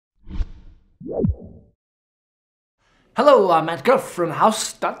Hello, I'm Matt Guff from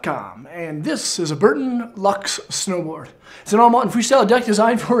House.com, and this is a Burton Lux snowboard. It's an all-mountain freestyle deck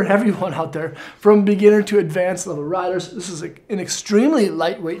designed for everyone out there, from beginner to advanced level riders. This is an extremely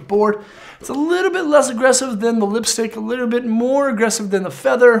lightweight board. It's a little bit less aggressive than the lipstick, a little bit more aggressive than the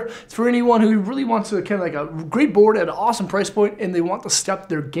feather. It's for anyone who really wants to kind of like a great board at an awesome price point and they want to step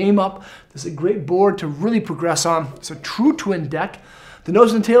their game up. This is a great board to really progress on. It's a true twin deck. The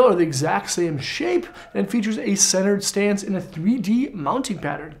nose and tail are the exact same shape, and it features a centered stance in a 3D mounting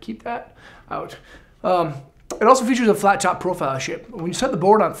pattern. Keep that out. It also features a flat top profile shape. When you set the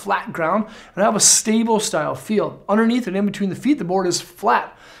board on flat ground, it'll have a stable style feel. Underneath and in between the feet, the board is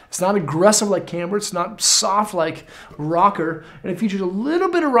flat. It's not aggressive like camber, it's not soft like rocker, and it features a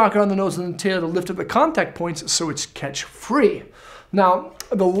little bit of rocker on the nose and the tail to lift up the contact points so it's catch free. Now,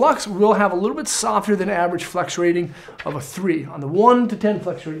 the Lux will have a little bit softer than average flex rating of a 3 on the 1 to 10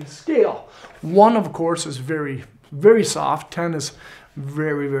 flex rating scale. 1, of course, is very, very soft. 10 is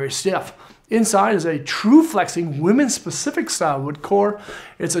very, very stiff. Inside is a true flexing women's specific style wood core.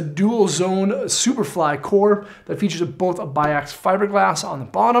 It's a dual zone Superfly core that features both a biax fiberglass on the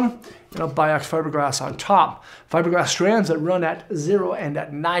bottom and a biax fiberglass on top. Fiberglass strands that run at 0 and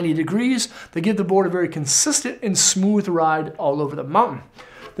at 90 degrees. They give the board a very consistent and smooth ride all over the mountain.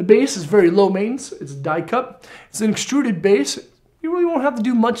 The base is very low maintenance. It's die cut. It's an extruded base. You really won't have to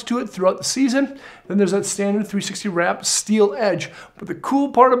do much to it throughout the season. Then there's that standard 360 wrap steel edge. But the cool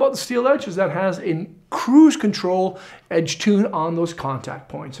part about the steel edge is that it has a cruise control edge tune on those contact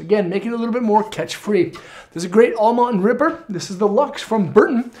points. Again, making it a little bit more catch-free. There's a great all-mountain ripper. This is the Lux from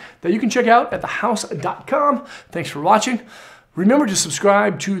Burton that you can check out at thehouse.com. Thanks for watching. Remember to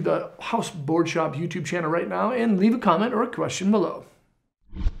subscribe to the House Board Shop YouTube channel right now and leave a comment or a question below.